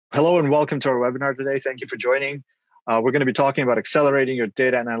Hello and welcome to our webinar today. Thank you for joining. We're going to be talking about accelerating your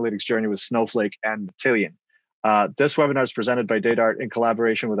data and analytics journey with Snowflake and Matillion. This webinar is presented by DataArt in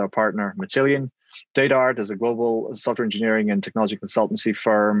collaboration with our partner Matillion. DataArt is a global software engineering and technology consultancy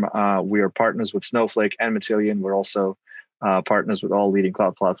firm. We are partners with Snowflake and Matillion. We're also partners with all leading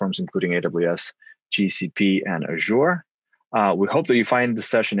cloud platforms, including AWS, GCP, and Azure. We hope that you find this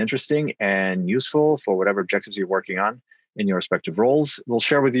session interesting and useful for whatever objectives you're working on in your respective roles. We'll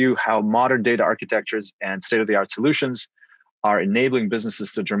share with you how modern data architectures and state-of-the-art solutions are enabling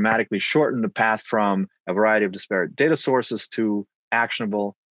businesses to dramatically shorten the path from a variety of disparate data sources to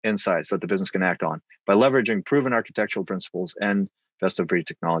actionable insights that the business can act on by leveraging proven architectural principles and best-of-breed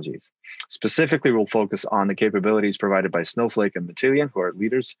technologies. Specifically, we'll focus on the capabilities provided by Snowflake and Matillion, who are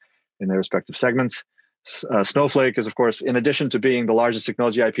leaders in their respective segments. Snowflake is, of course, in addition to being the largest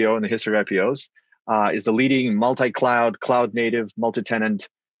technology IPO in the history of IPOs, is the leading multi-cloud, cloud-native, multi-tenant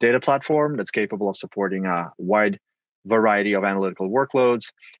data platform that's capable of supporting a wide variety of analytical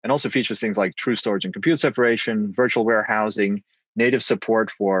workloads, and also features things like true storage and compute separation, virtual warehousing, native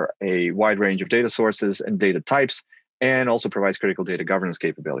support for a wide range of data sources and data types, and also provides critical data governance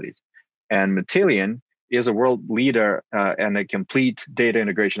capabilities. And Matillion is a world leader and a complete data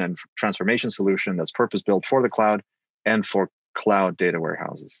integration and transformation solution that's purpose-built for the cloud and for cloud data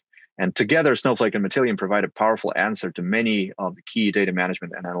warehouses. And together, Snowflake and Matillion provide a powerful answer to many of the key data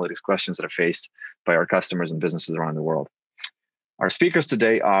management and analytics questions that are faced by our customers and businesses around the world. Our speakers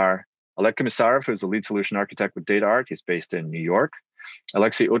today are Oleg Komisarov, who's the lead solution architect with DataArt. He's based in New York.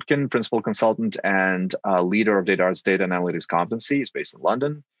 Alexei Utkin, principal consultant and leader of DataArt's data and analytics competency. He's based in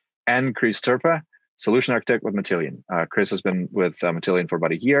London. And Chris Turpa, solution architect with Matillion. Chris has been with Matillion for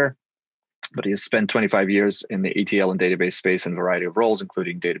about a year, but he has spent 25 years in the ETL and database space in a variety of roles,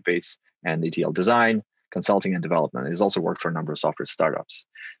 including database and ETL design, consulting, and development. He's also worked for a number of software startups.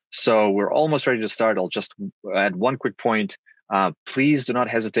 So we're almost ready to start. I'll just add one quick point. Please do not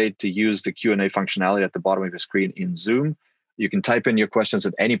hesitate to use the Q&A functionality at the bottom of your screen in Zoom. You can type in your questions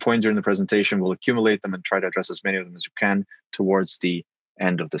at any point during the presentation. We'll accumulate them and try to address as many of them as you can towards the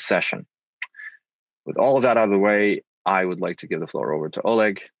end of the session. With all of that out of the way, I would like to give the floor over to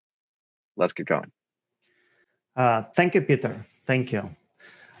Oleg. Let's get going. Thank you, Peter. Thank you.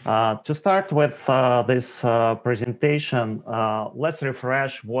 To start with this presentation, let's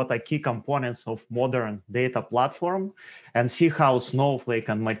refresh what are key components of modern data platform and see how Snowflake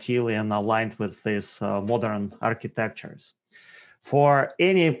and Matillion aligned with these modern architectures. For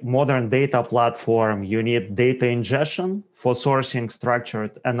any modern data platform, you need data ingestion for sourcing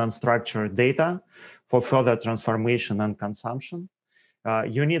structured and unstructured data for further transformation and consumption.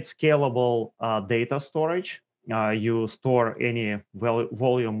 You need scalable data storage. You store any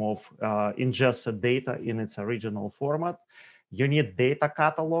volume of ingested data in its original format. You need data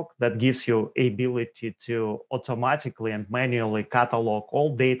catalog that gives you ability to automatically and manually catalog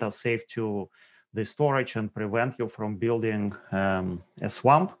all data saved to the storage and prevent you from building a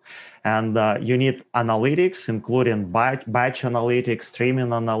swamp. And you need analytics, including batch analytics, streaming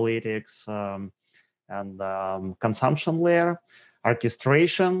analytics, and consumption layer,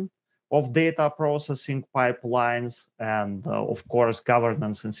 orchestration of data processing pipelines, and of course,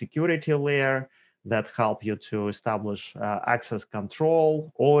 governance and security layer that help you to establish access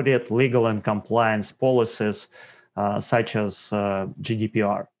control, audit, legal and compliance policies, such as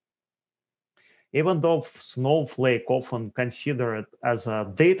GDPR. Even though Snowflake often considered as a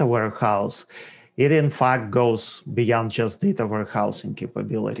data warehouse, it in fact goes beyond just data warehousing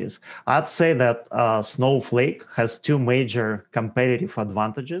capabilities. I'd say that Snowflake has two major competitive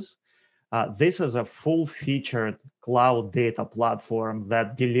advantages. This is a full-featured cloud data platform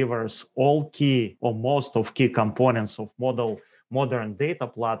that delivers all key or most of key components of modern data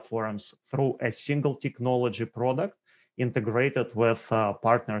platforms through a single technology product integrated with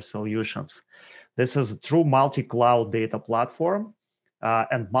partner solutions. This is a true multi-cloud data platform.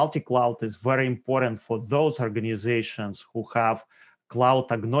 And multi-cloud is very important for those organizations who have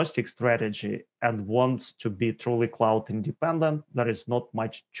cloud agnostic strategy and wants to be truly cloud independent. There is not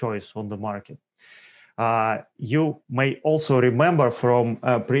much choice on the market. You may also remember from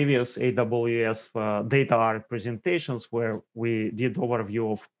previous AWS DataArt presentations where we did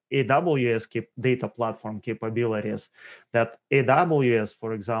overview of AWS data platform capabilities, that AWS,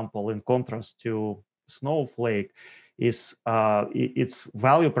 for example, in contrast to Snowflake, is its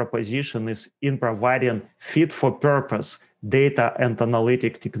value proposition is in providing fit for purpose data and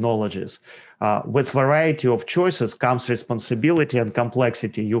analytic technologies. With variety of choices comes responsibility and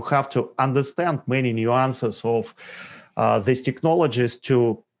complexity. You have to understand many nuances of these technologies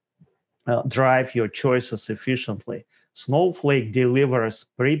to drive your choices efficiently. Snowflake delivers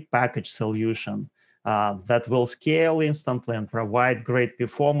pre-packaged solution that will scale instantly and provide great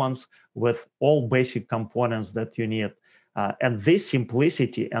performance with all basic components that you need. And this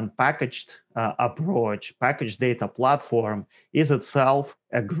simplicity and packaged approach, packaged data platform, is itself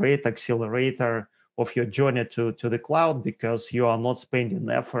a great accelerator of your journey to the cloud, because you are not spending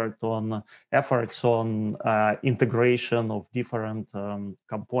efforts on integration of different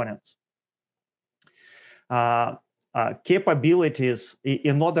components. Capabilities,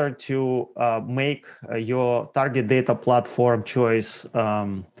 in order to make your target data platform choice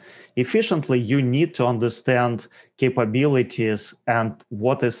efficiently, you need to understand capabilities and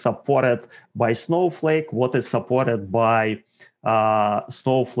what is supported by Snowflake, what is supported by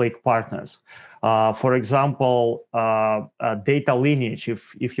Snowflake partners. For example, data lineage.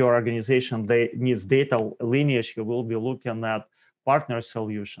 If your organization needs data lineage, you will be looking at partner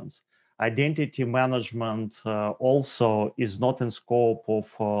solutions. Identity management also is not in scope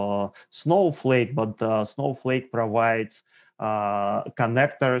of Snowflake, but Snowflake provides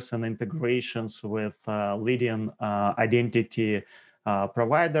connectors and integrations with leading identity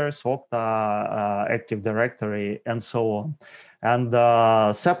providers, Okta, Active Directory, and so on. And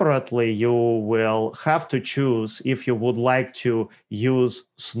separately, you will have to choose if you would like to use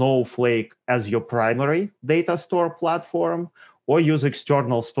Snowflake as your primary data store platform, or use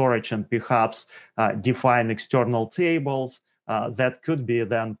external storage and perhaps define external tables that could be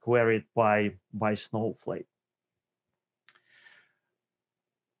then queried by Snowflake.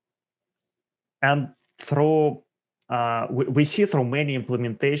 And through we see through many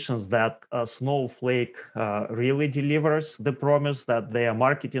implementations that Snowflake really delivers the promise that they are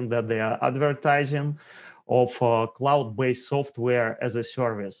marketing, that they are advertising, of cloud-based software as a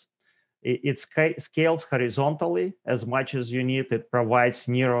service. It scales horizontally as much as you need. It provides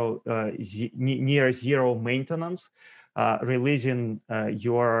near zero maintenance, releasing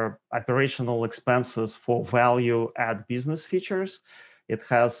your operational expenses for value-add business features. It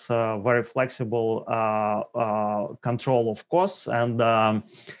has very flexible control of costs, and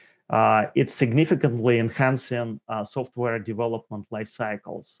it's significantly enhancing software development life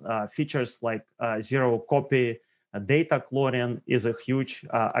cycles. Features like zero copy data cloning is a huge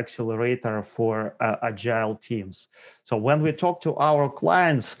accelerator for agile teams. So when we talk to our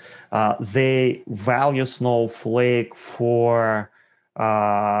clients, they value Snowflake for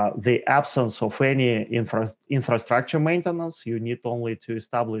the absence of any infrastructure maintenance. You need only to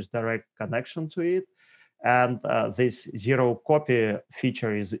establish direct connection to it. And this zero copy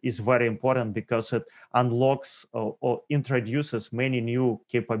feature is very important because it unlocks or introduces many new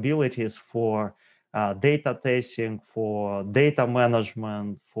capabilities for data testing, for data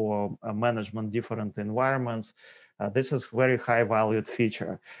management, for management different environments. This is very high valued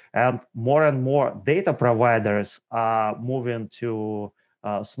feature. And more data providers are moving to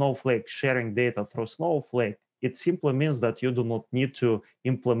Snowflake, sharing data through Snowflake. It simply means that you do not need to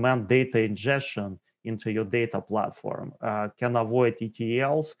implement data ingestion into your data platform, can avoid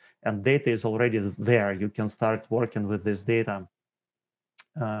ETLs, and data is already there. You can start working with this data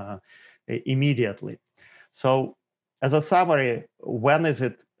immediately. So as a summary,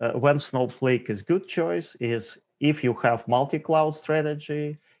 when Snowflake is good choice is if you have multi-cloud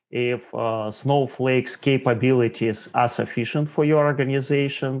strategy, if Snowflake's capabilities are sufficient for your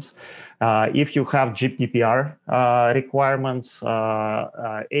organizations, if you have GDPR requirements,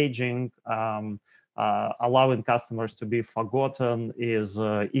 aging, allowing customers to be forgotten is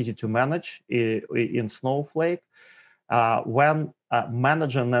easy to manage in Snowflake. When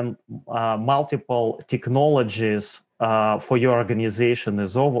managing and multiple technologies for your organization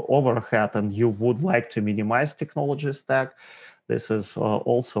is overhead and you would like to minimize technology stack, this is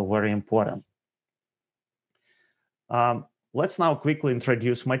also very important. Let's now quickly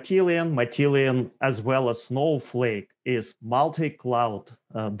introduce Matillion. Matillion, as well as Snowflake, is multi-cloud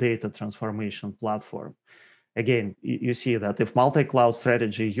data transformation platform. Again, you see that if multi-cloud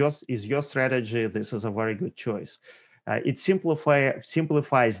strategy is your strategy, this is a very good choice. It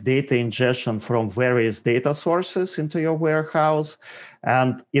simplifies data ingestion from various data sources into your warehouse,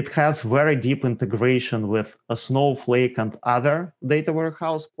 and it has very deep integration with a Snowflake and other data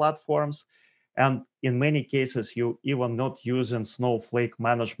warehouse platforms. And in many cases, you even not using Snowflake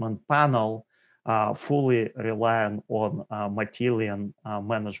management panel, fully relying on Matillion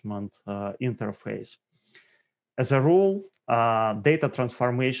management interface. As a rule, data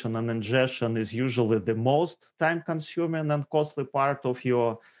transformation and ingestion is usually the most time-consuming and costly part of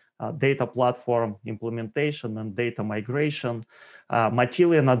your data platform implementation and data migration.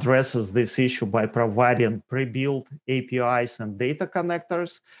 Matillion addresses this issue by providing pre-built APIs and data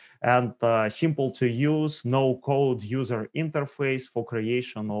connectors and simple to use, no code user interface for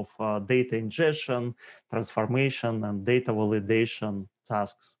creation of data ingestion, transformation, and data validation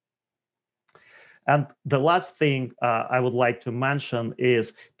tasks. And the last thing I would like to mention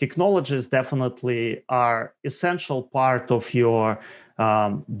is technologies definitely are essential part of your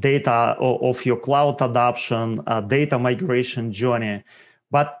data, of your cloud adoption, data migration journey.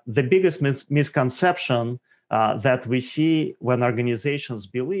 But the biggest misconception that we see when organizations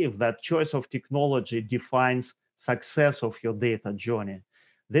believe that choice of technology defines success of your data journey.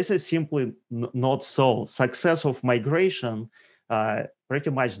 This is simply not so. Success of migration pretty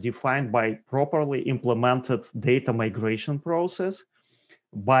much defined by properly implemented data migration process,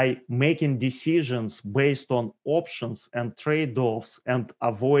 by making decisions based on options and trade-offs and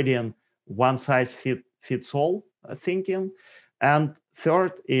avoiding one-size-fits-all thinking. And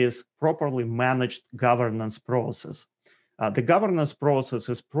third is properly managed governance process. The governance process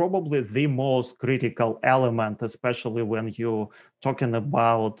is probably the most critical element, especially when you're talking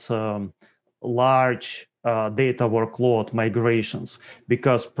about large data workload migrations,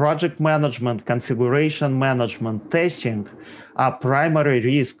 because project management, configuration management, testing are primary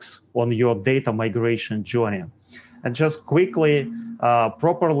risks on your data migration journey. And just quickly,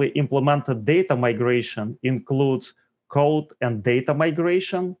 properly implemented data migration includes code and data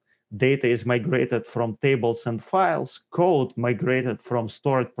migration. Data is migrated from tables and files, code migrated from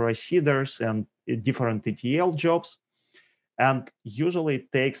stored procedures and different ETL jobs. And usually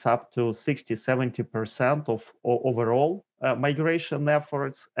it takes up to 60–70% of overall migration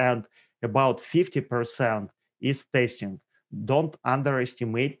efforts, and about 50% is testing. Don't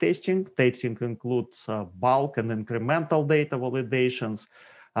underestimate testing. Testing includes bulk and incremental data validations,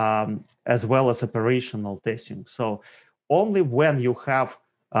 as well as operational testing. So only when you have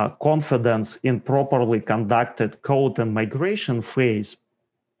confidence in properly conducted code and migration phase,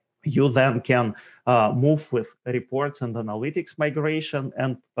 you then can move with reports and analytics migration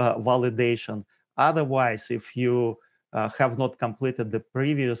and validation. Otherwise, if you have not completed the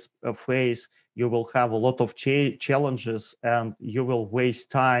previous phase, you will have a lot of challenges and you will waste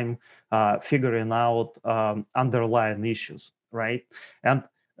time figuring out underlying issues, right? And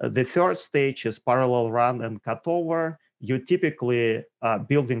the third stage is parallel run and cutover. You typically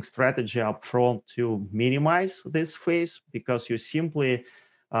building strategy upfront to minimize this phase, because you simply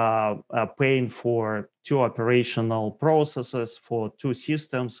paying for two operational processes for two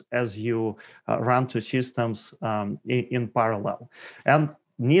systems as you run two systems in parallel. And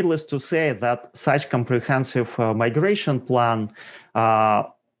needless to say that such comprehensive migration plan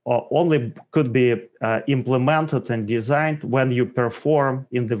only could be implemented and designed when you perform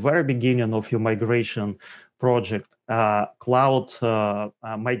in the very beginning of your migration project cloud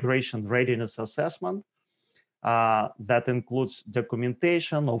migration readiness assessment. That includes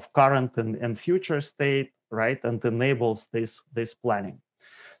documentation of current and future state, right, and enables this planning.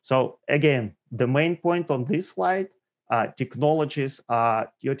 So again, the main point on this slide, your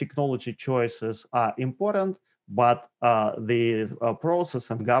technology choices are important, but the process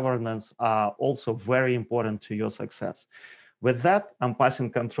and governance are also very important to your success. With that, I'm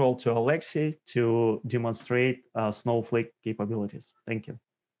passing control to Alexei to demonstrate Snowflake capabilities. Thank you.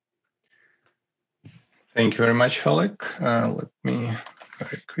 Thank you very much, Oleg. Let me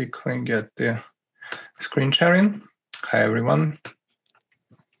very quickly get the screen sharing. Hi, everyone.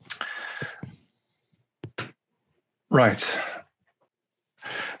 Right.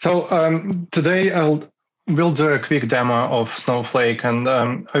 So today we'll do a quick demo of Snowflake, and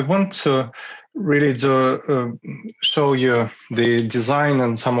I want to really show you the design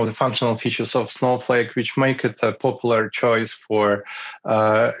and some of the functional features of Snowflake, which make it a popular choice for,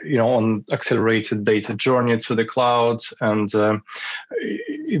 on accelerated data journey to the cloud. And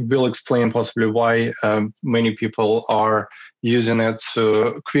it will explain possibly why many people are using it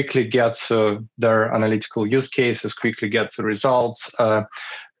to quickly get to their analytical use cases, quickly get to results,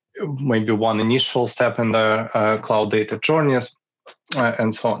 maybe one initial step in the cloud data journeys.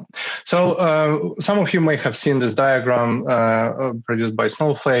 And so on. So some of you may have seen this diagram produced by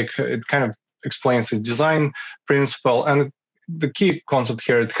Snowflake. It kind of explains the design principle. And the key concept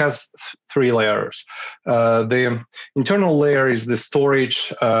here, it has three layers. The internal layer is the storage,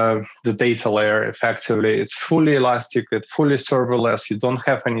 the data layer, effectively. It's fully elastic, it's fully serverless. You don't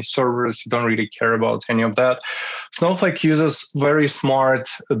have any servers. You don't really care about any of that. Snowflake uses very smart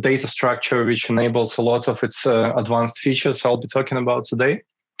data structure, which enables a lot of its advanced features I'll be talking about today.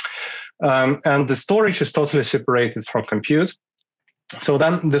 And the storage is totally separated from compute. So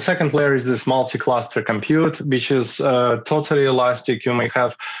then the second layer is this multi-cluster compute, which is totally elastic. You may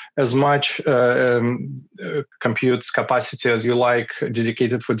have as much compute capacity as you like,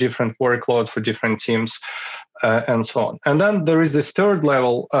 dedicated for different workloads, for different teams, and so on. And then there is this third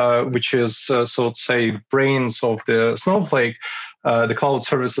level, which is, so to say, brains of the Snowflake, the cloud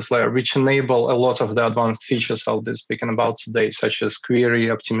services layer, which enable a lot of the advanced features I'll be speaking about today, such as query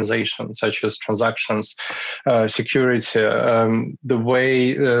optimization, such as transactions, security. The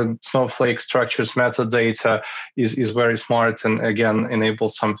way Snowflake structures metadata is very smart, and again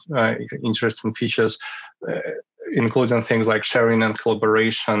enables some interesting features, including things like sharing and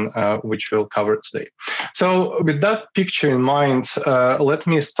collaboration, which we'll cover today. So with that picture in mind, let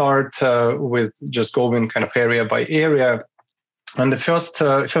me start with just going kind of area by area. And the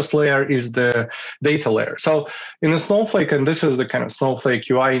first layer is the data layer. So in the Snowflake, and this is the kind of Snowflake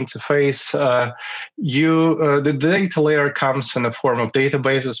UI interface, the data layer comes in the form of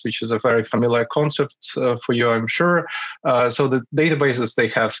databases, which is a very familiar concept for you, I'm sure. So the databases, they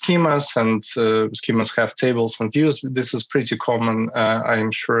have schemas, and schemas have tables and views. This is pretty common,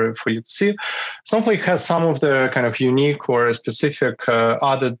 I'm sure, for you to see. Snowflake has some of the kind of unique or specific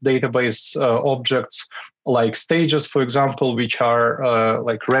other database objects, like stages, for example, which are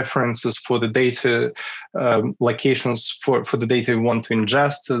like references for the data, locations for the data you want to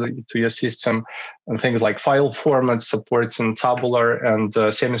ingest to your system, and things like file formats supporting tabular and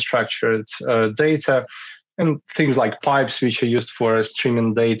semi-structured data, and things like pipes, which are used for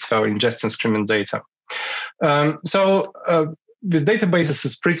streaming data or ingesting streaming data. With databases,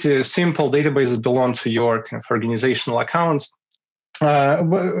 it's pretty simple. Databases belong to your kind of organizational accounts.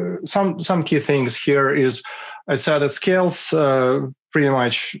 Some key things here is, I said, that scales pretty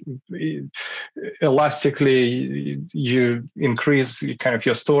much elastically. You increase kind of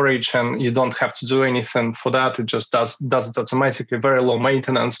your storage, and you don't have to do anything for that. It just does it automatically, very low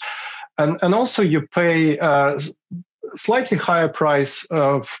maintenance, and also you pay a slightly higher price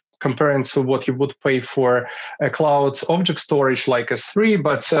of comparing to what you would pay for a cloud object storage like S3,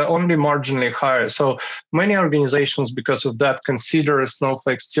 but only marginally higher. So many organizations, because of that, consider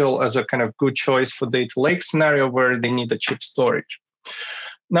Snowflake still as a kind of good choice for data lake scenario where they need a cheap storage.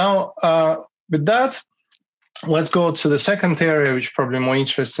 Now, with that, let's go to the second area, which is probably more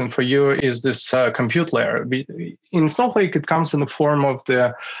interesting for you, is this compute layer. In Snowflake, it comes in the form of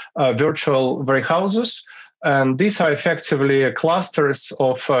the virtual warehouses. And these are effectively clusters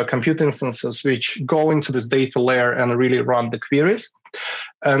of compute instances which go into this data layer and really run the queries.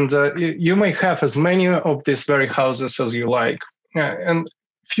 And you may have as many of these warehouses as you like. And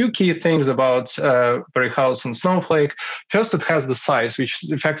few key things about warehouse in Snowflake. First, it has the size, which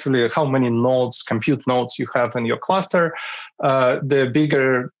is effectively how many nodes, compute nodes you have in your cluster. The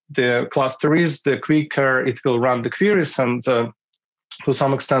bigger the cluster is, the quicker it will run the queries, and to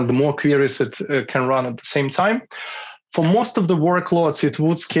some extent, the more queries it can run at the same time. For most of the workloads, it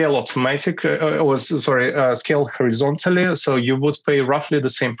would scale scale horizontally. So you would pay roughly the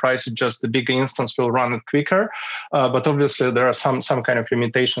same price, just the bigger instance will run it quicker. But obviously, there are some kind of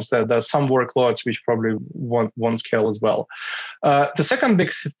limitations there. There are some workloads which probably won't scale as well. The second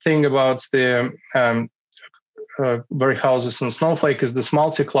big thing about the warehouses in Snowflake is this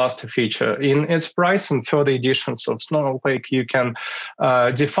multi-cluster feature. In its price and further editions of Snowflake, you can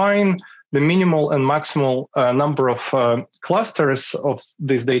define the minimal and maximal number of clusters of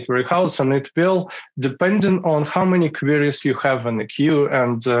this data warehouse, and it will, depending on how many queries you have in the queue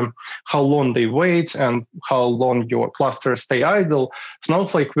and how long they wait and how long your clusters stay idle,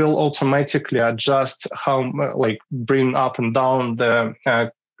 Snowflake will automatically adjust how, bring up and down the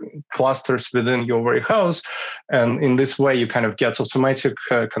clusters within your warehouse. And in this way, you kind of get automatic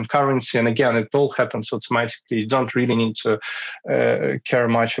concurrency. And again, it all happens automatically. You don't really need to care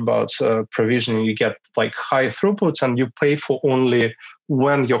much about provisioning. You get like high throughput, and you pay for only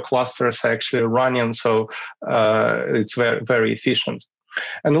when your clusters are actually running. So it's very, very efficient.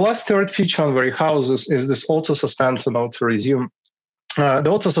 And the last third feature on warehouses is this auto suspend and auto resume.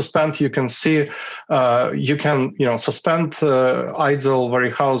 The auto suspend, you can see, you can suspend idle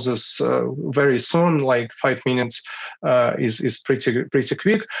warehouses very soon, like 5 minutes is pretty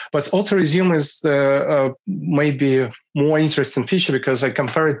quick. But auto resume is the maybe more interesting feature, because I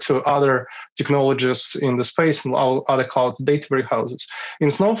compare it to other technologies in the space and other cloud data warehouses.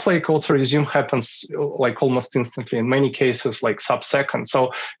 In Snowflake, auto resume happens like almost instantly. In many cases, like sub-second.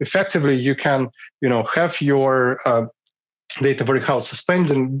 So effectively, you can have your data warehouse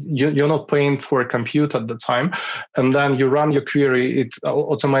suspended, and you're not paying for compute at the time, and then you run your query, it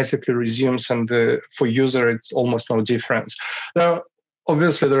automatically resumes, and for user it's almost no difference. Now,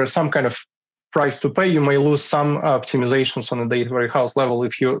 obviously, there are some kind of price to pay. You may lose some optimizations on the data warehouse level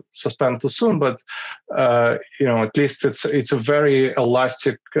if you suspend too soon, but at least it's a very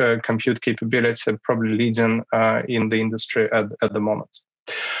elastic compute capability, probably leading in the industry at the moment.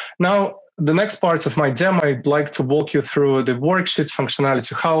 Now, the next part of my demo, I'd like to walk you through the worksheets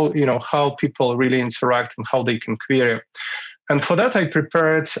functionality, how people really interact and how they can query. And for that, I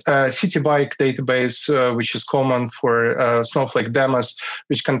prepared a city bike database, which is common for Snowflake demos,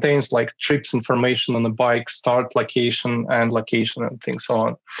 which contains like trips information on the bike, start location, and things so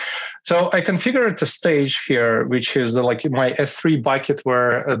on. So I configured a stage here, which is my S3 bucket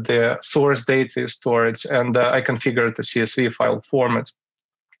where the source data is stored, and I configured the CSV file format.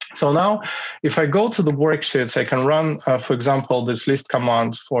 So now, if I go to the worksheets, I can run, for example, this list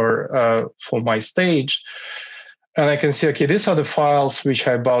command for my stage. And I can see, okay, these are the files which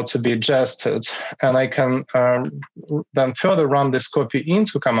are about to be ingested. And I can then further run this copy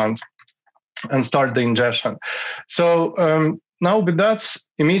into command and start the ingestion. So now with that,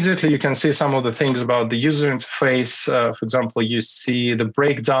 immediately you can see some of the things about the user interface. For example, you see the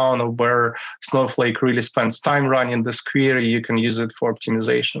breakdown of where Snowflake really spends time running this query. You can use it for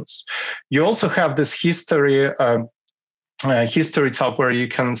optimizations. You also have this history tab where you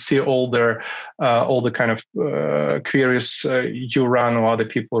can see all the kind of queries you run or other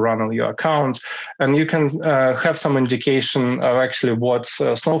people run on your account, and you can have some indication of actually what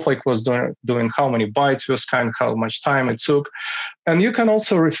Snowflake was doing, how many bytes were scanned, how much time it took, and you can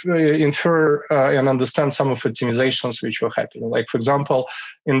also infer and understand some of optimizations which were happening. Like for example,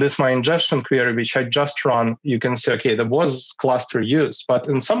 in this my ingestion query which I just run, you can see okay there was cluster used, but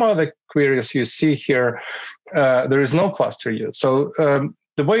in some other queries you see here there is no cluster used. So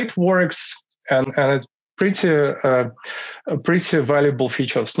the way it works, and it's a pretty valuable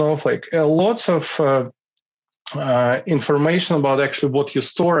feature of Snowflake. Lots of information about actually what you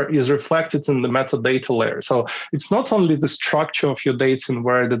store is reflected in the metadata layer. So it's not only the structure of your data and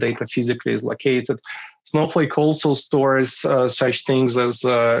where the data physically is located. Snowflake also stores such things as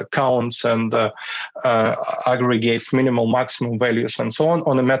counts and aggregates minimal, maximum values and so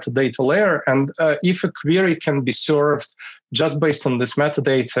on the metadata layer. And if a query can be served just based on this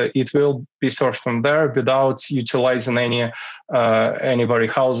metadata, it will be served from there without utilizing any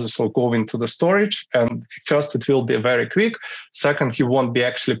warehouses or going to the storage. And first, it will be very quick. Second, you won't be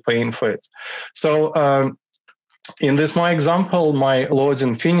actually paying for it. So in this my example, my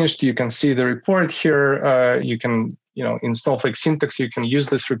loading finished. You can see the report here. You can, in Snowflake syntax, you can use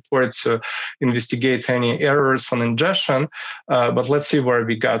this report to investigate any errors on ingestion. But let's see where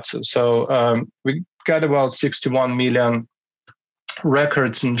we got to. So we got about 61 million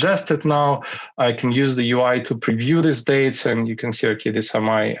records ingested now. I can use the UI to preview this data, and you can see, okay, these are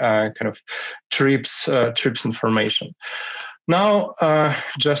my kind of trips information. Now,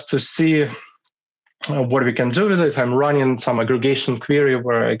 just to see what we can do with it, I'm running some aggregation query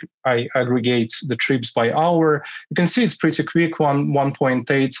where I aggregate the trips by hour. You can see it's pretty quick,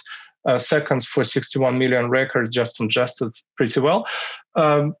 1.8 seconds for 61 million records just ingested pretty well.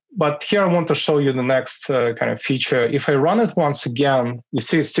 But here I want to show you the next kind of feature. If I run it once again, you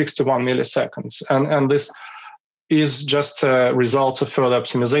see it's 61 milliseconds. And this is just a result of further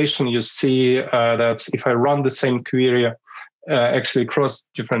optimization. You see that if I run the same query actually across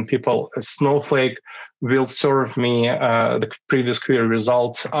different people, Snowflake will serve me the previous query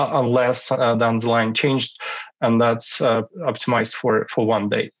result unless the underlying changed, and that's optimized for 1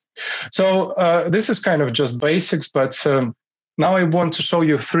 day. So this is kind of just basics, but now I want to show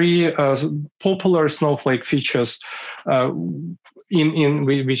you 3 popular Snowflake features in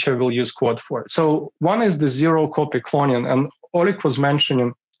which I will use Quad for. So one is the zero copy cloning, and Oleg was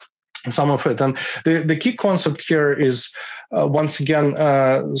mentioning some of it. And the key concept here is, once again,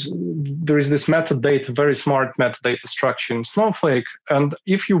 there is this metadata, very smart metadata structure in Snowflake. And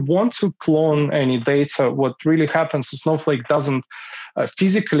if you want to clone any data, what really happens is Snowflake doesn't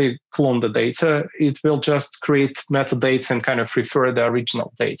physically clone the data. It will just create metadata and kind of refer the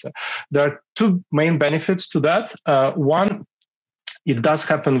original data. There are 2 main benefits to that. One, it does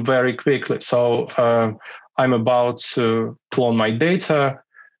happen very quickly. So I'm about to clone my data.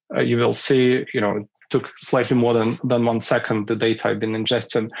 You will see, it took slightly more than 1 second, the data I've been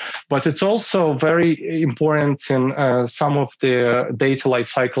ingesting. But it's also very important in some of the data life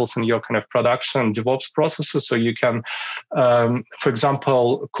cycles in your kind of production DevOps processes. So you can, for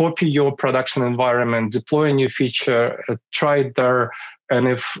example, copy your production environment, deploy a new feature, try it there, And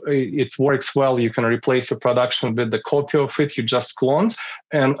if it works well, you can replace your production with the copy of it you just cloned.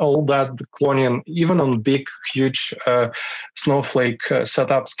 And all that cloning, even on big, huge Snowflake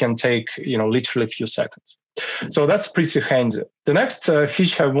setups, can take literally a few seconds. So that's pretty handy. The next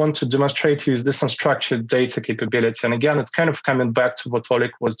feature I want to demonstrate to you is this unstructured data capability. And again, it's kind of coming back to what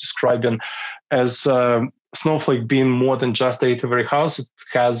Oleg was describing as Snowflake being more than just data warehouse. It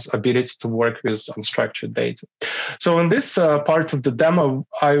has ability to work with unstructured data. So in this part of the demo,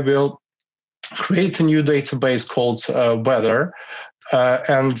 I will create a new database called weather.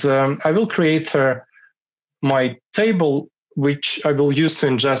 And I will create my table, which I will use to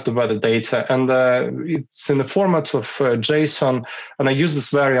ingest the weather data. And it's in the format of JSON. And I use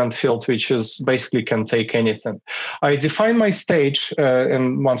this variant field, which is basically can take anything. I define my stage.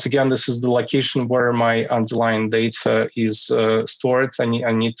 And once again, this is the location where my underlying data is stored. I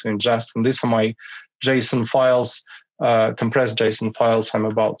need to ingest. And these are my JSON files, compressed JSON files I'm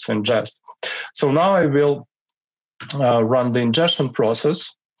about to ingest. So now I will run the ingestion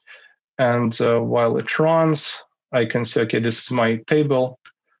process. And while it runs, I can say, okay, this is my table.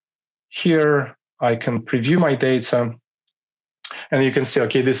 Here, I can preview my data. And you can see,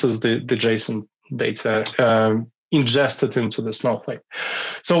 okay, this is the JSON data ingested into the Snowflake.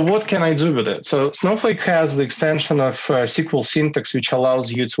 So what can I do with it? So Snowflake has the extension of SQL syntax, which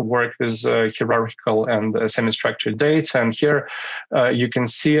allows you to work with hierarchical and semi-structured data. And here you can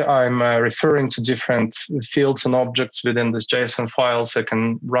see I'm referring to different fields and objects within this JSON files. I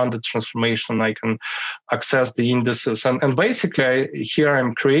can run the transformation. I can access the indices. And basically, here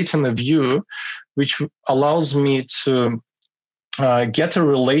I'm creating a view which allows me to get a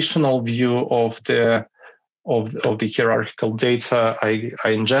relational view of the hierarchical data I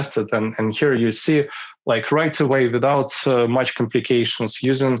ingested. And here you see, like right away, without much complications,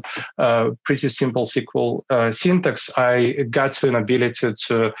 using pretty simple SQL syntax, I got to an ability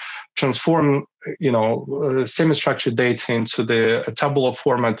to transform semi-structured data into the tabular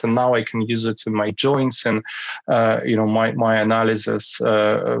format, and now I can use it in my joins and my analysis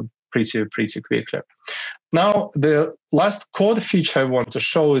pretty quickly. Now, the last code feature I want to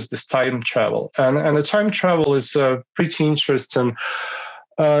show is this time travel. And the time travel is pretty interesting.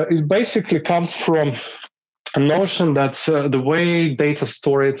 It basically comes from a notion that the way data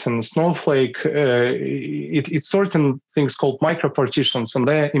stored in Snowflake, it's stored in things called micropartitions, and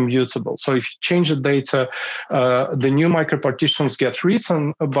they're immutable. So if you change the data, the new micropartitions get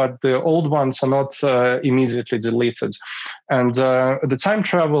written, but the old ones are not immediately deleted. And the time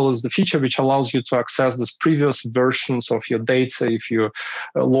travel is the feature which allows you to access these previous versions of your data if you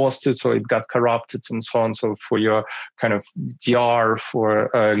lost it or it got corrupted and so on. So for your kind of DR, for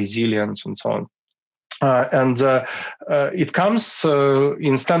resilience and so on. It comes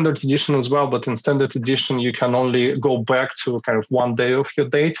in standard edition as well, but in standard edition, you can only go back to kind of 1 day of your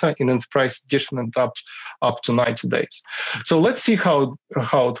data. In enterprise edition, and up to 90 days. So let's see how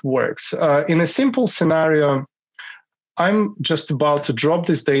it works. In a simple scenario, I'm just about to drop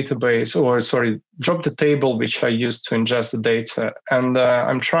this database, drop the table which I used to ingest the data, and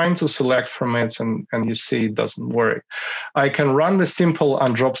I'm trying to select from it, and you see it doesn't work. I can run the simple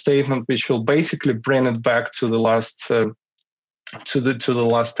undrop statement, which will basically bring it back to the last to the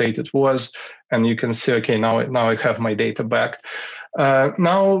last state it was, and you can see, okay, now I have my data back.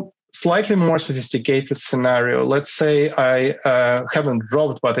 Now, slightly more sophisticated scenario. Let's say I haven't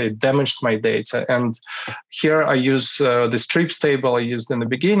dropped, but I damaged my data. And here I use the strips table I used in the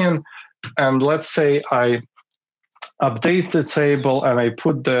beginning. And let's say I update the table and I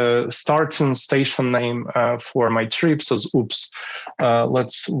put the starting station name for my trips as oops.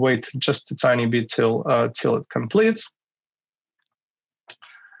 Let's wait just a tiny bit till it completes.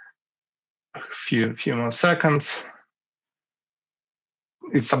 A few more seconds.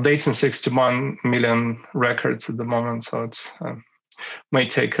 It's updating 61 million records at the moment, so it may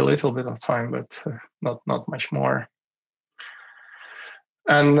take a little bit of time, but not much more.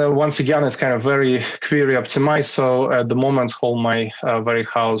 And once again, it's kind of very query optimized. So at the moment, all my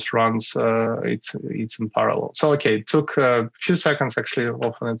warehouse runs, it's in parallel. So okay, it took a few seconds. Actually,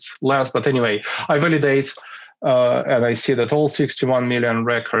 often it's less. But anyway, I validate, and I see that all 61 million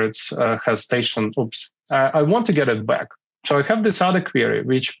records has station. Oops, I want to get it back. So I have this other query,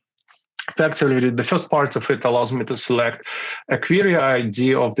 which effectively the first part of it allows me to select a query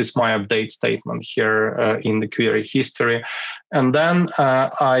ID of this my update statement here in the query history. And then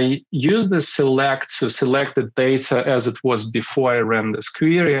I use the select to select the data as it was before I ran this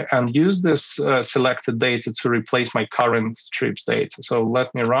query, and use this selected data to replace my current strips data. So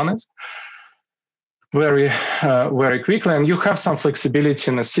let me run it very quickly. And you have some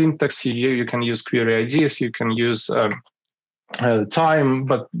flexibility in the syntax. You can use query IDs. You can use time,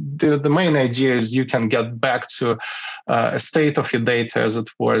 but the main idea is you can get back to a state of your data as it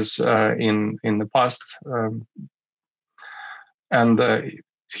was in the past.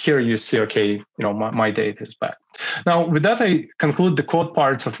 Here you see, okay, my data is back. Now, with that, I conclude the code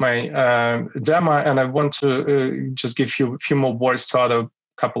part of my demo, and I want to just give you a few more words to other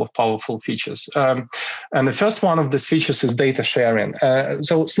couple of powerful features. And the first one of these features is data sharing.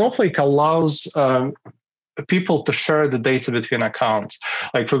 So Snowflake allows people to share the data between accounts.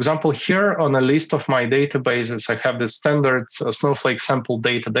 Like, for example, here on a list of my databases, I have the standard Snowflake sample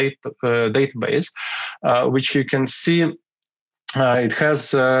database, which you can see it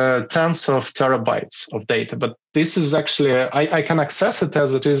has tens of terabytes of data. But this is actually, I can access it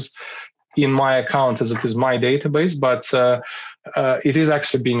as it is in my account, as it is my database, but it is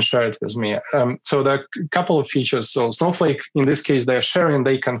actually being shared with me. So there are a couple of features. So Snowflake, in this case, they're sharing,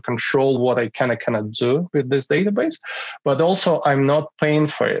 they can control what I can and cannot do with this database, but also I'm not paying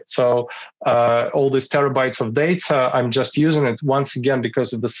for it. So all these terabytes of data, I'm just using it once again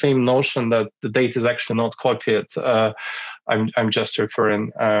because of the same notion that the data is actually not copied. I'm just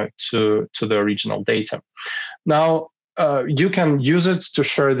referring to the original data. Now, you can use it to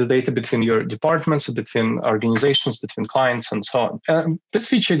share the data between your departments, between organizations, between clients, and so on. This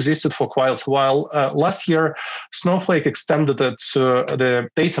feature existed for quite a while. Last year, Snowflake extended it to the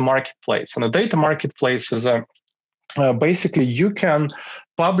data marketplace. And the data marketplace is basically you can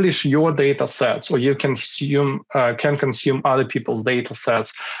publish your data sets, or you can consume other people's data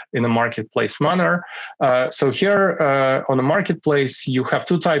sets in a marketplace manner. So here on the marketplace, you have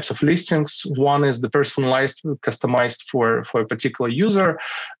two types of listings. One is the personalized, customized for a particular user,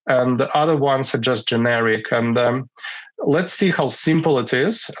 and the other ones are just generic. And let's see how simple it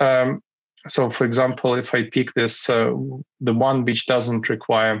is. So for example, if I pick this, the one which doesn't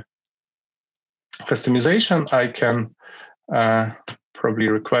require customization, I can probably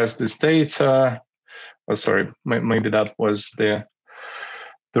request this data. Oh, sorry, maybe that was the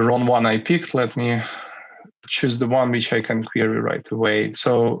wrong one I picked. Let me choose the one which I can query right away.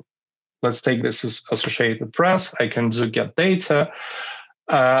 So let's take this as Associated Press. I can do get data.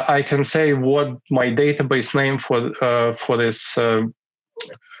 I can say what my database name for this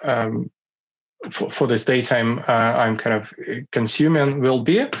data I'm kind of consuming will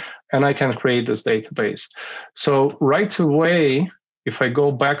be, and I can create this database. So right away, if I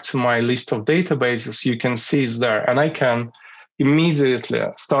go back to my list of databases, you can see it's there, and I can immediately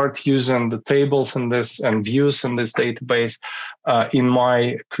start using the tables in this and views in this database in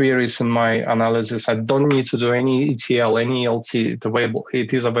my queries, in my analysis. I don't need to do any ETL, any ELT.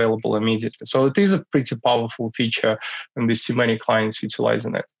 It is available immediately. So it is a pretty powerful feature, and we see many clients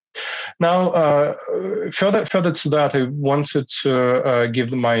utilizing it. Now, further to that, I wanted to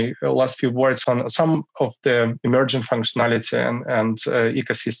give my last few words on some of the emerging functionality and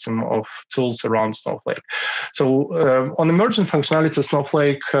ecosystem of tools around Snowflake. So on emerging functionality,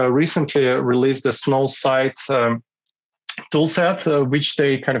 Snowflake recently released the Snowsight toolset, which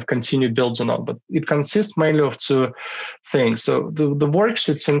they kind of continue building on, but it consists mainly of two things. So the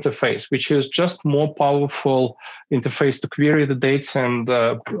worksheets interface, which is just more powerful interface to query the data and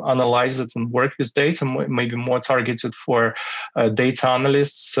analyze it and work with data, maybe more targeted for data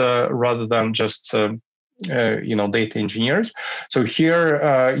analysts rather than just data engineers. So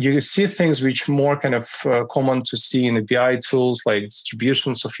here you see things which more kind of common to see in the BI tools, like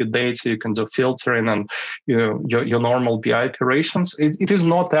distributions of your data. You can do filtering and your normal BI operations. It is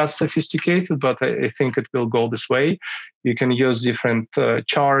not as sophisticated, but I think it will go this way. You can use different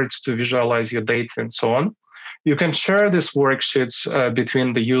charts to visualize your data and so on. You can share these worksheets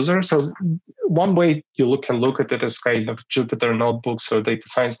between the users. So one way you can look at it is kind of Jupyter notebooks or data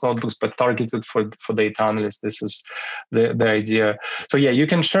science notebooks, but targeted for data analysts. This is the idea. So yeah, you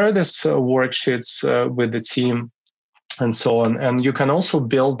can share these worksheets with the team and so on. And you can also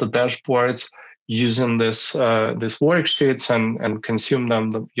build the dashboards using this worksheets and consume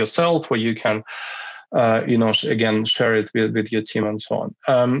them yourself, or you can again, share it with your team and so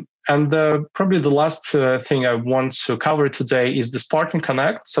on. And probably the last thing I want to cover today is this Partner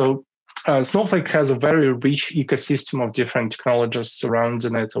Connect. So Snowflake has a very rich ecosystem of different technologies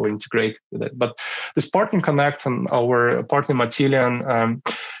surrounding it or integrated with it. But this Partner Connect and our partner Matillion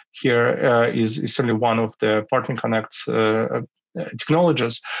here is certainly one of the Partner Connect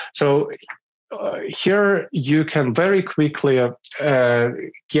technologies. So here you can very quickly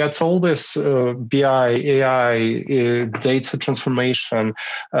get all this BI, AI, data transformation,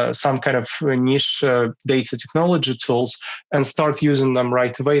 some kind of niche data technology tools, and start using them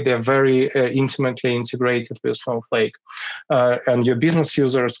right away. They're very intimately integrated with Snowflake. And your business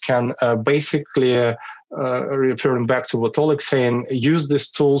users can basically referring back to what Oleg's saying, use these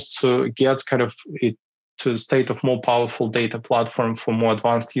tools to get kind of it to a state of more powerful data platform for more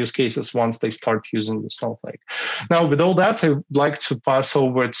advanced use cases once they start using the Snowflake. Now, with all that, I'd like to pass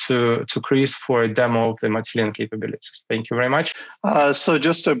over to Chris for a demo of the Matillion capabilities. Thank you very much. So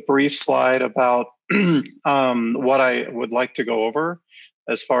just a brief slide about what I would like to go over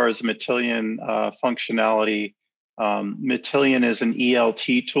as far as Matillion functionality. Matillion is an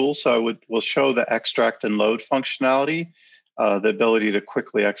ELT tool, so will show the extract and load functionality, the ability to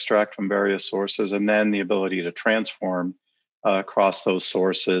quickly extract from various sources, and then the ability to transform across those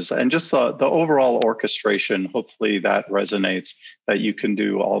sources. And just the overall orchestration, hopefully that resonates, that you can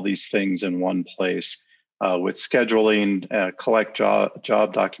do all these things in one place with scheduling, collect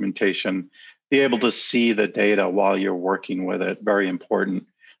job documentation, be able to see the data while you're working with it, very important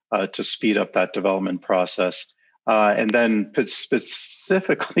to speed up that development process. And then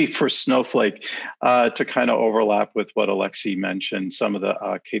specifically for Snowflake, to kind of overlap with what Alexei mentioned, some of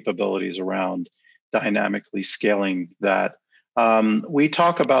the capabilities around dynamically scaling that. We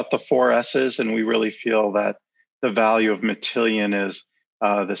talk about the 4 S's, and we really feel that the value of Matillion is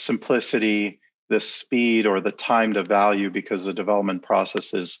the simplicity, the speed, or the time to value, because the development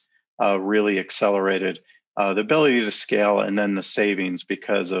process is really accelerated, the ability to scale, and then the savings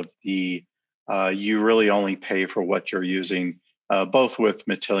because of the you really only pay for what you're using, both with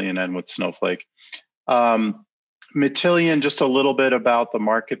Matillion and with Snowflake. Matillion, just a little bit about the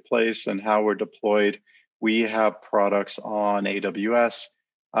marketplace and how we're deployed. We have products on AWS,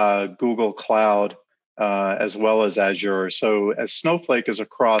 Google Cloud, as well as Azure. So as Snowflake is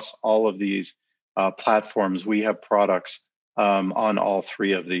across all of these platforms, we have products on all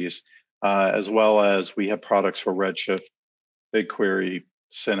 3 of these, as well as we have products for Redshift, BigQuery,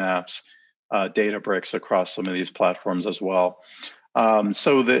 Synapse, Databricks across some of these platforms as well.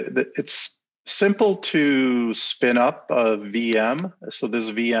 So it's simple to spin up a VM. So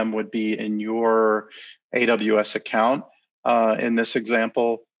this VM would be in your AWS account. In this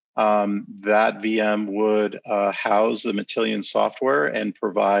example, that VM would house the Matillion software and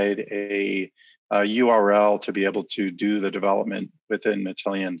provide a URL to be able to do the development within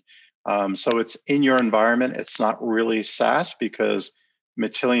Matillion. So it's in your environment. It's not really SaaS because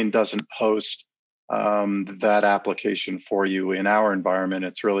Matillion doesn't host that application for you in our environment.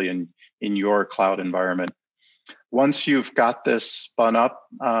 It's really in your cloud environment. Once you've got this spun up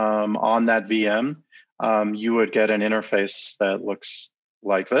on that VM, you would get an interface that looks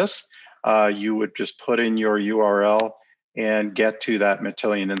like this. You would just put in your URL and get to that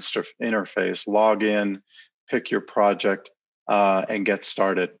Matillion interface, log in, pick your project, and get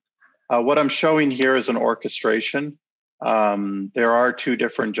started. What I'm showing here is an orchestration. There are 2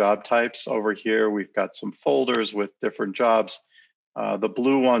 different job types over here. We've got some folders with different jobs. The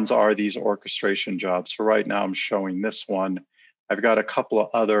blue ones are these orchestration jobs. So right now I'm showing this one. I've got a couple of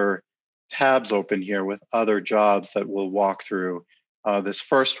other tabs open here with other jobs that we'll walk through. This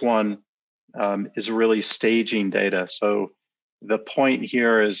first one is really staging data. So the point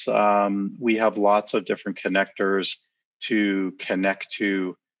here is we have lots of different connectors to connect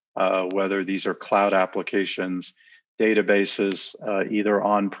to, whether these are cloud applications, databases, either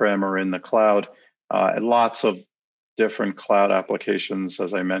on-prem or in the cloud, lots of different cloud applications,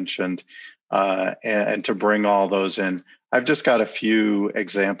 as I mentioned, and to bring all those in. I've just got a few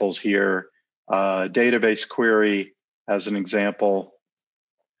examples here. Database query, as an example,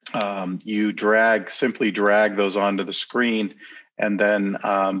 you simply drag those onto the screen and then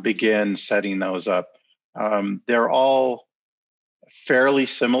begin setting those up. They're all fairly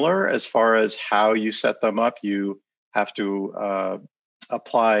similar as far as how you set them up. You have to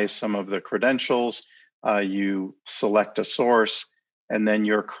apply some of the credentials, you select a source, and then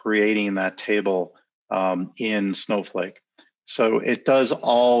you're creating that table in Snowflake. So it does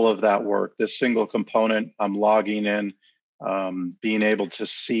all of that work. This single component, I'm logging in, being able to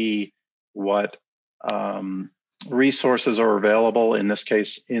see what resources are available, in this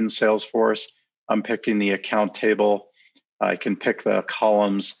case, in Salesforce. I'm picking the account table. I can pick the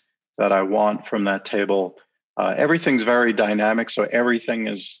columns that I want from that table. Everything's very dynamic, so everything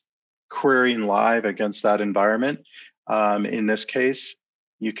is querying live against that environment. In this case,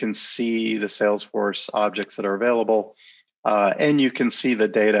 you can see the Salesforce objects that are available, and you can see the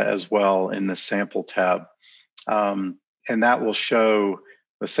data as well in the sample tab. And that will show,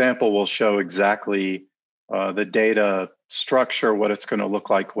 the sample will show exactly the data structure, what it's going to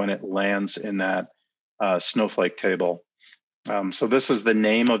look like when it lands in that Snowflake table. So this is the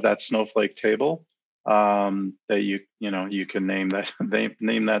name of that Snowflake table that you can name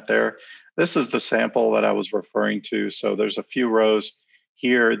that there. This is the sample that I was referring to. So there's a few rows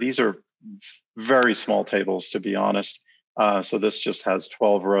here. These are very small tables, to be honest. So this just has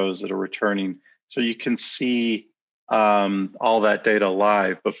 12 rows that are returning. So you can see all that data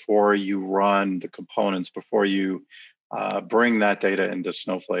live before you run the components, before you bring that data into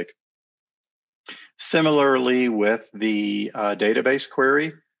Snowflake. Similarly with the database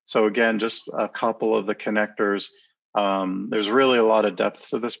query. So again, just a couple of the connectors. There's really a lot of depth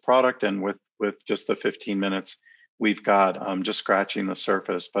to this product, and with just the 15 minutes, we've got just scratching the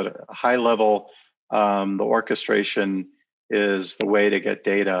surface. But at a high level, the orchestration is the way to get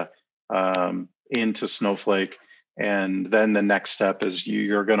data into Snowflake. And then the next step is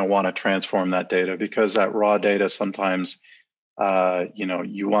you're going to want to transform that data, because that raw data sometimes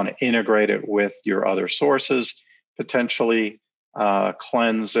you want to integrate it with your other sources, potentially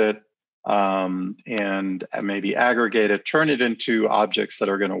cleanse it, and maybe aggregate it, turn it into objects that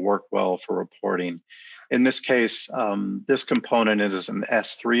are going to work well for reporting. In this case, this component is an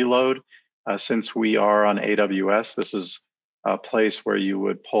S3 load. Since we are on AWS, this is a place where you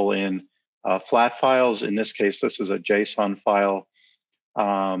would pull in flat files. In this case, this is a JSON file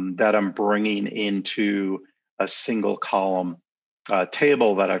that I'm bringing into a single column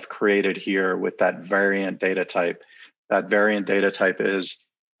table that I've created here with that variant data type. That variant data type is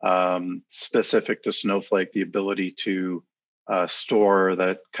specific to Snowflake, the ability to store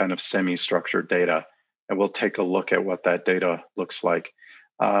that kind of semi-structured data. And we'll take a look at what that data looks like.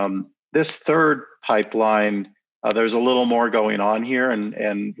 This third pipeline, there's a little more going on here,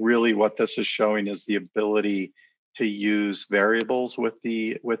 and really what this is showing is the ability to use variables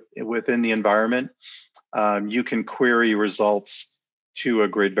within the environment. You can query results to a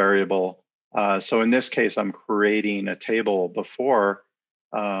grid variable. So in this case, I'm creating a table before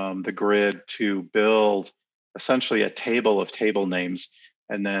the grid to build essentially a table of table names,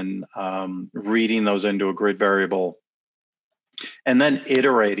 and then reading those into a grid variable, and then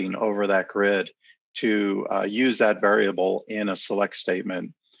iterating over that grid to use that variable in a select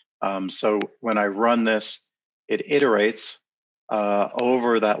statement. So when I run this, it iterates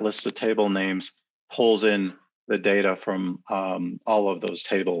over that list of table names, pulls in the data from all of those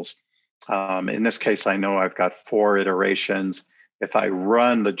tables. In this case, I know I've got 4 iterations. If I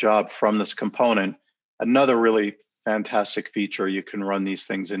run the job from this component, another really fantastic feature, you can run these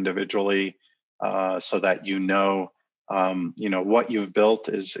things individually so that you know what you've built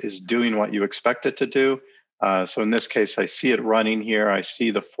is doing what you expect it to do. So in this case, I see it running here. I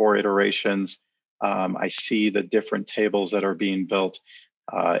see the 4 iterations. I see the different tables that are being built.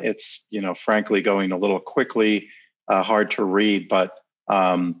 It's frankly going a little quickly, hard to read, but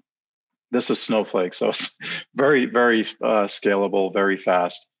this is Snowflake, so it's very, very scalable, very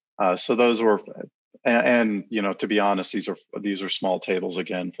fast. So those were, and to be honest, these are small tables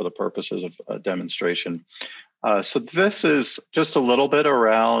again for the purposes of a demonstration. So this is just a little bit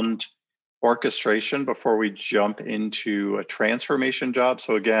around orchestration before we jump into a transformation job.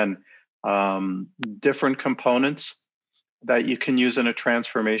 So again, different components that you can use in a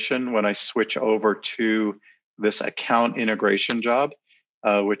transformation. When I switch over to this account integration job,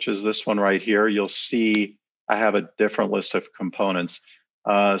 which is this one right here, you'll see I have a different list of components.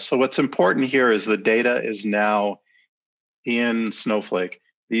 So what's important here is the data is now in Snowflake.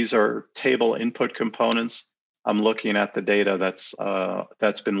 These are table input components. I'm looking at the data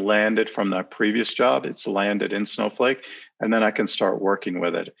that's been landed from that previous job. It's landed in Snowflake, and then I can start working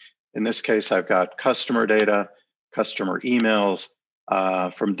with it. In this case, I've got customer data, customer emails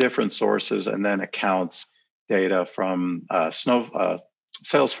from different sources, and then accounts data from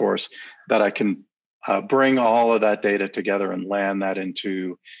Salesforce that I can bring all of that data together and land that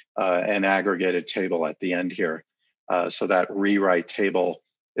into an aggregated table at the end here. So that rewrite table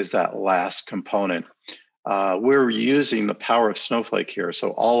is that last component. We're using the power of Snowflake here. So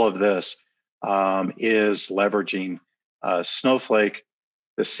all of this is leveraging Snowflake.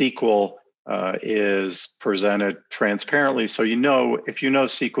 The SQL is presented transparently. So if you know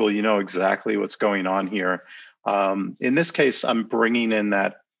SQL, you know exactly what's going on here. In this case, I'm bringing in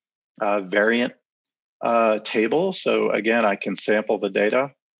that variant table. So again, I can sample the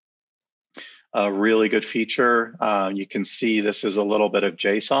data. A really good feature. You can see this is a little bit of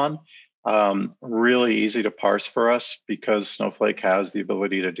JSON. Really easy to parse for us because Snowflake has the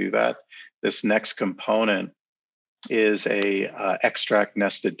ability to do that. This next component is a extract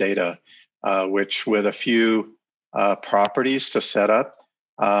nested data, which with a few properties to set up,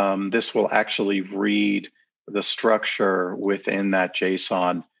 this will actually read the structure within that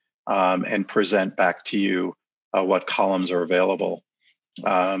JSON and present back to you what columns are available.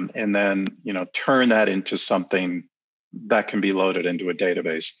 And then turn that into something that can be loaded into a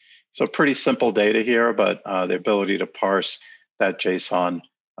database. So pretty simple data here, but the ability to parse that JSON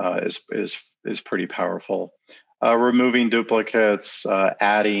is is pretty powerful. Removing duplicates,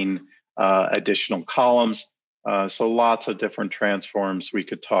 adding additional columns. So lots of different transforms. We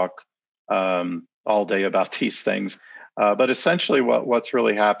could talk all day about these things. But essentially what's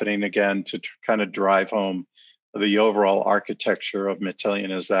really happening, again, to kind of drive home the overall architecture of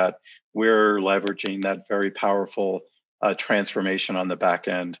Matillion, is that we're leveraging that very powerful transformation on the back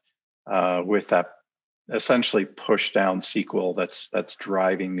end with that essentially push down SQL that's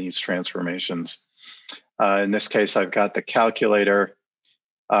driving these transformations. In this case, I've got the calculator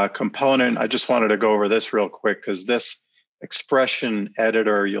component. I just wanted to go over this real quick because this expression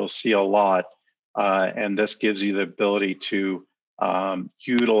editor you'll see a lot, and this gives you the ability to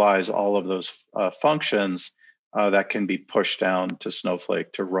utilize all of those functions that can be pushed down to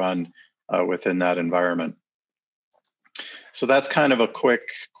Snowflake to run within that environment. So that's kind of a quick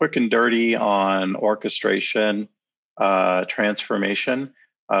and dirty on orchestration, transformation.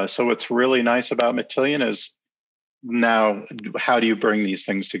 So what's really nice about Matillion is now, how do you bring these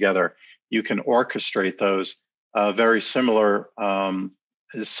things together? You can orchestrate those very similar,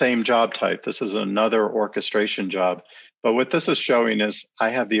 same job type. This is another orchestration job. But what this is showing is I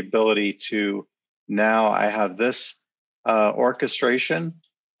have the ability to, now I have this orchestration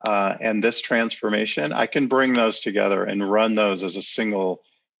and this transformation. I can bring those together and run those as a single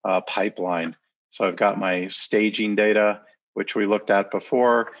pipeline. So I've got my staging data, which we looked at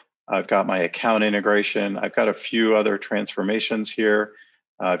before. I've got my account integration. I've got a few other transformations here.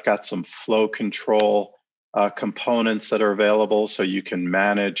 I've got some flow control components that are available so you can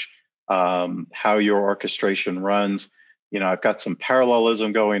manage how your orchestration runs. You know, I've got some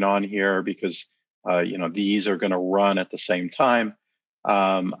parallelism going on here because, you know, these are going to run at the same time.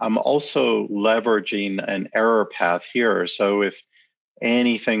 I'm also leveraging an error path here. So if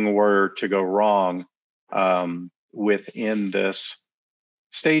anything were to go wrong within this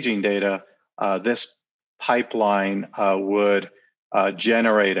staging data, this pipeline would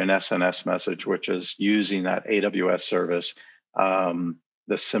generate an SNS message, which is using that AWS service,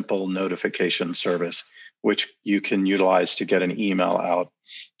 the simple notification service, which you can utilize to get an email out.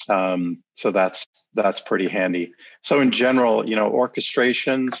 So that's pretty handy. So in general, you know,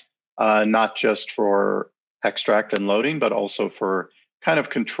 orchestrations, not just for extract and loading, but also for kind of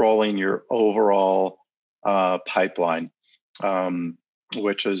controlling your overall pipeline,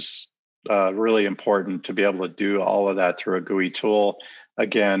 which is really important to be able to do all of that through a GUI tool.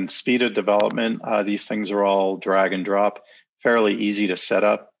 Again, speed of development, these things are all drag and drop, fairly easy to set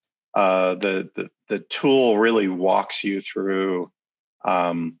up. The tool really walks you through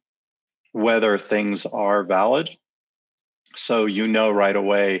whether things are valid. So you know right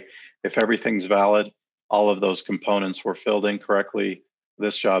away if everything's valid, all of those components were filled in correctly,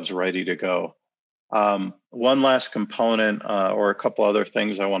 this job's ready to go. One last component or a couple other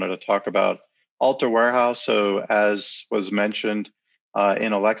things I wanted to talk about. Alter Warehouse, so as was mentioned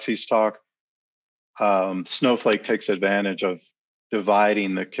in Alexi's talk, Snowflake takes advantage of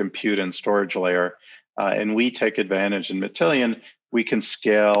dividing the compute and storage layer. And we take advantage in Matillion, we can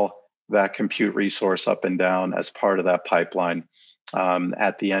scale that compute resource up and down as part of that pipeline.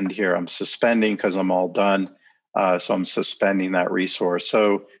 At the end here, I'm suspending because I'm all done. So I'm suspending that resource.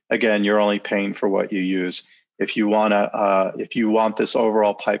 So again, you're only paying for what you use. If you want this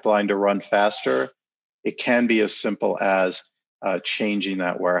overall pipeline to run faster, it can be as simple as changing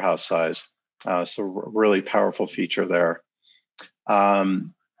that warehouse size. So really powerful feature there.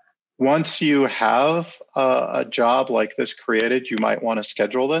 Once you have a job like this created, you might want to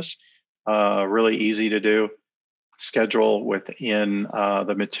schedule this. Really easy to do. Schedule within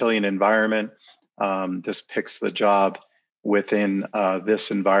the Matillion environment. This picks the job within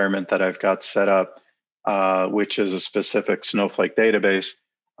this environment that I've got set up, which is a specific Snowflake database.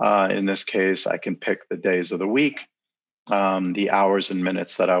 In this case, I can pick the days of the week, the hours and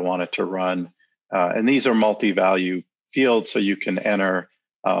minutes that I want it to run. And these are multi-value fields, so you can enter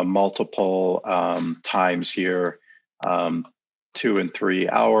multiple times here, 2 and 3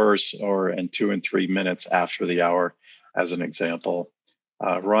 hours and 2 and 3 minutes after the hour, as an example.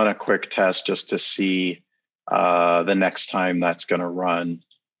 Run a quick test just to see the next time that's going to run.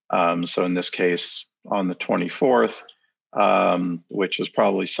 So in this case, on the 24th, which is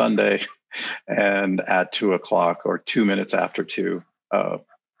probably Sunday, and at 2 o'clock or 2 minutes after 2,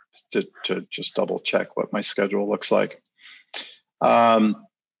 to just double check what my schedule looks like.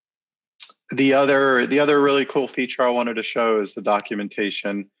 The other really cool feature I wanted to show is the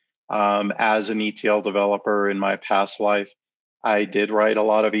documentation. As an ETL developer in my past life, I did write a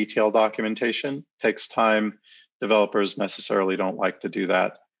lot of ETL documentation. Takes time. Developers necessarily don't like to do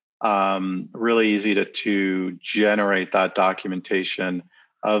that. Really easy to generate that documentation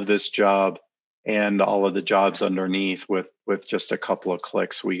of this job and all of the jobs underneath with just a couple of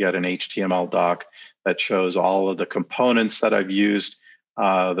clicks. We get an HTML doc that shows all of the components that I've used,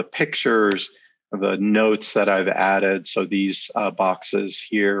 the pictures, the notes that I've added. So these boxes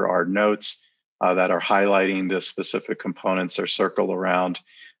here are notes that are highlighting the specific components they're circled around,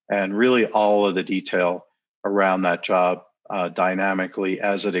 and really all of the detail around that job dynamically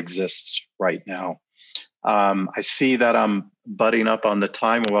as it exists right now. I see that I'm butting up on the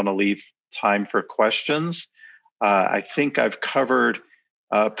time. I want to leave time for questions. I think I've covered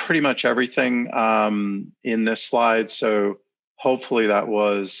pretty much everything in this slide. So hopefully that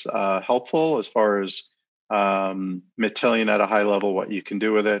was helpful as far as Matillion at a high level, what you can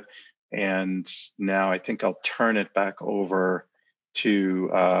do with it. And now I think I'll turn it back over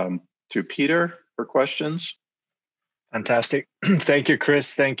to Peter for questions. Fantastic. Thank you,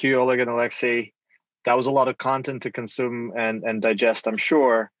 Chris. Thank you, Oleg and Alexei. That was a lot of content to consume and digest, I'm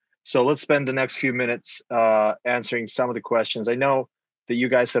sure. So let's spend the next few minutes answering some of the questions. I know that you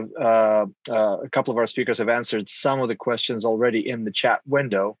guys have, a couple of our speakers have answered some of the questions already in the chat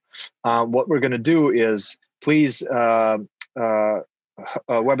window. What we're going to do is, please,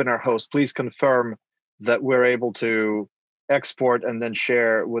 webinar host, please confirm that we're able to export and then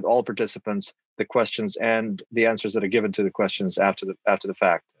share with all participants the questions and the answers that are given to the questions after the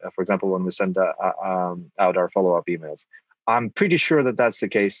fact. For example, when we send out our follow-up emails. I'm pretty sure that that's the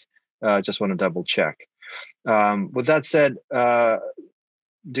case. Just want to double check. With that said,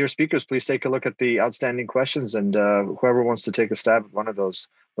 dear speakers, please take a look at the outstanding questions, and whoever wants to take a stab at one of those,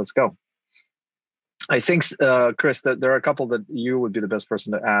 let's go. I think, Chris, that there are a couple that you would be the best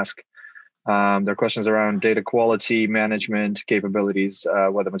person to ask. There are questions around data quality management capabilities,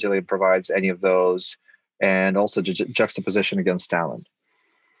 whether Matillion provides any of those, and also juxtaposition against talent.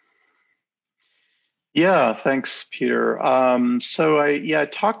 Yeah, thanks, Peter. So I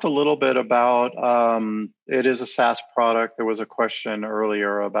talked a little bit about, it is a SaaS product. There was a question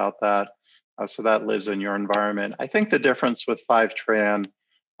earlier about that. So that lives in your environment. I think the difference with Fivetran,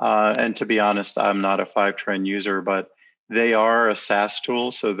 and to be honest, I'm not a Fivetran user, but they are a SaaS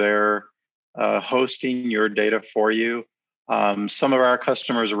tool. So they're hosting your data for you. Some of our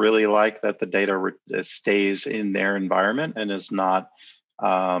customers really like that the data stays in their environment and is not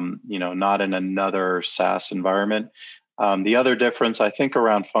not in another SaaS environment. The other difference, I think,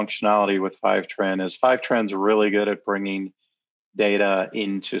 around functionality with Fivetran is Fivetran's really good at bringing data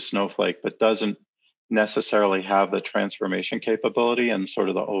into Snowflake, but doesn't necessarily have the transformation capability and sort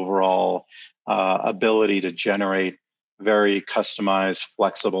of the overall ability to generate very customized,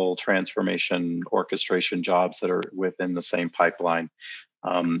 flexible transformation orchestration jobs that are within the same pipeline.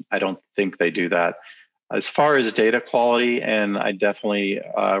 I don't think they do that. As far as data quality, and I definitely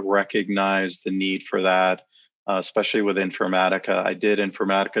recognize the need for that, especially with Informatica. I did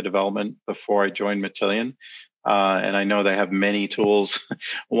Informatica development before I joined Matillion, and I know they have many tools,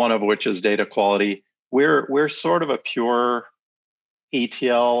 one of which is data quality. We're sort of a pure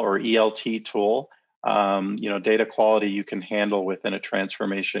ETL or ELT tool. Data quality you can handle within a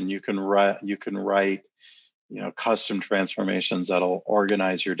transformation. You can write custom transformations that'll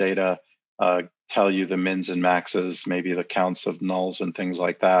organize your data. Tell you the mins and maxes, maybe the counts of nulls and things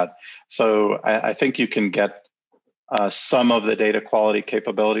like that. So I think you can get some of the data quality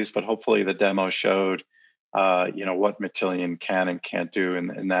capabilities, but hopefully the demo showed, what Matillion can and can't do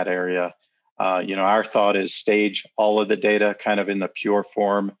in that area. Our thought is stage all of the data kind of in the pure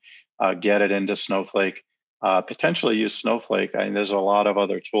form, get it into Snowflake, potentially use Snowflake. I mean, there's a lot of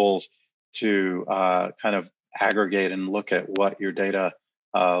other tools to kind of aggregate and look at what your data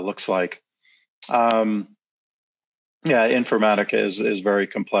looks like. Informatica is very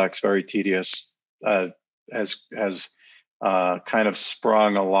complex, very tedious, has kind of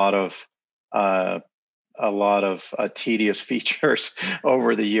sprung a lot of tedious features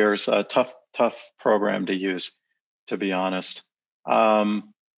over the years. Tough program to use, to be honest.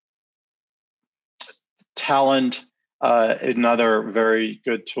 Talent, another very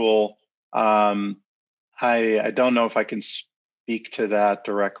good tool. I don't know if I can speak to that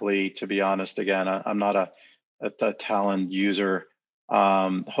directly, to be honest. Again, I'm not a Talent user.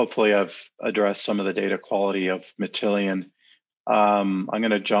 Hopefully I've addressed some of the data quality of Matillion. I'm going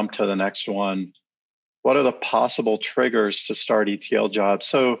to jump to the next one. What are the possible triggers to start ETL jobs?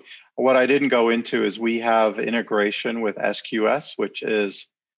 So what I didn't go into is we have integration with SQS, which is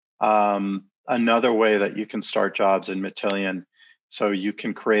another way that you can start jobs in Matillion. So you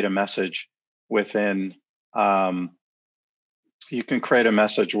can create a message within AWS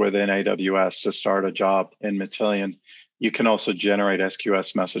to start a job in Matillion. You can also generate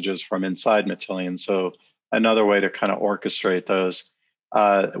SQS messages from inside Matillion. So another way to kind of orchestrate those.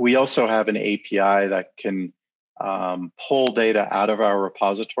 We also have an API that can pull data out of our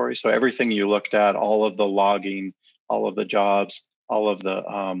repository. So everything you looked at, all of the logging, all of the jobs, all of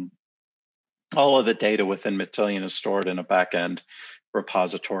the data within Matillion is stored in a backend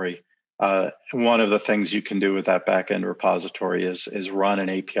repository. One of the things you can do with that backend repository is run an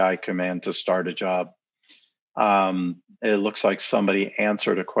API command to start a job. It looks like somebody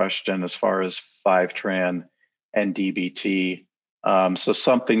answered a question as far as Fivetran and DBT. So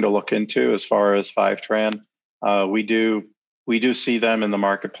something to look into as far as Fivetran. We do see them in the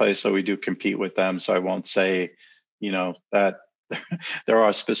marketplace, so we do compete with them. So I won't say, that there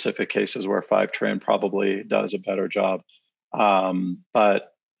are specific cases where Fivetran probably does a better job. But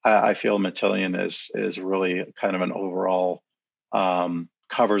I feel Matillion is really kind of an overall,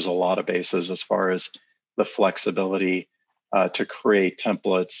 covers a lot of bases as far as the flexibility to create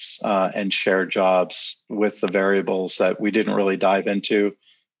templates and share jobs with the variables that we didn't really dive into.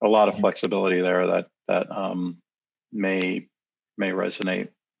 A lot of flexibility there that may resonate.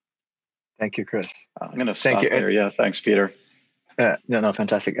 Thank you, Chris. I'm going to stop there. Yeah, thanks, Peter. No,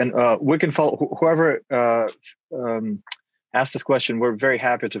 fantastic. And we can follow whoever asked this question. We're very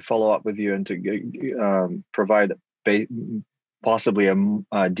happy to follow up with you and to provide possibly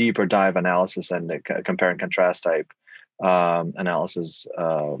a deeper dive analysis and a compare and contrast type analysis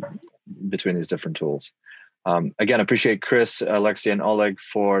between these different tools. Again, appreciate Chris, Alexei, and Oleg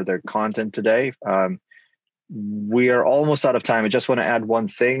for their content today. We are almost out of time. I just want to add one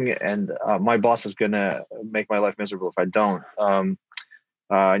thing, and my boss is going to make my life miserable if I don't.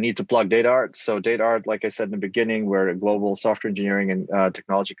 I need to plug DataArt. So DataArt, like I said in the beginning, we're a global software engineering and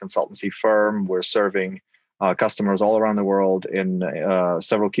technology consultancy firm. We're serving customers all around the world in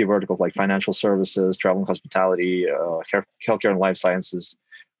several key verticals like financial services, travel and hospitality, healthcare and life sciences,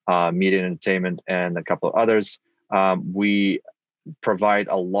 media and entertainment, and a couple of others. We provide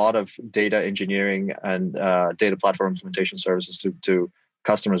a lot of data engineering and data platform implementation services to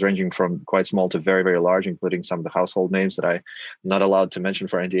customers ranging from quite small to very, very large, including some of the household names that I'm not allowed to mention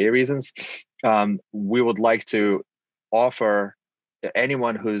for NDA reasons. We would like to offer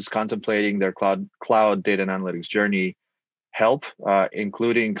anyone who's contemplating their cloud data and analytics journey help,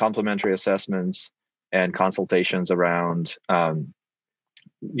 including complimentary assessments and consultations around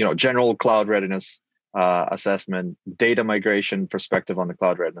general cloud readiness assessment, data migration perspective on the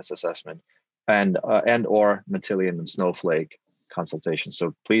cloud readiness assessment, and or Matillion and Snowflake consultation.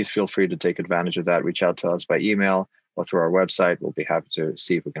 So please feel free to take advantage of that. Reach out to us by email or through our website. We'll be happy to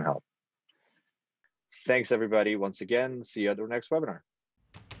see if we can help. Thanks, everybody. Once again, see you at our next webinar.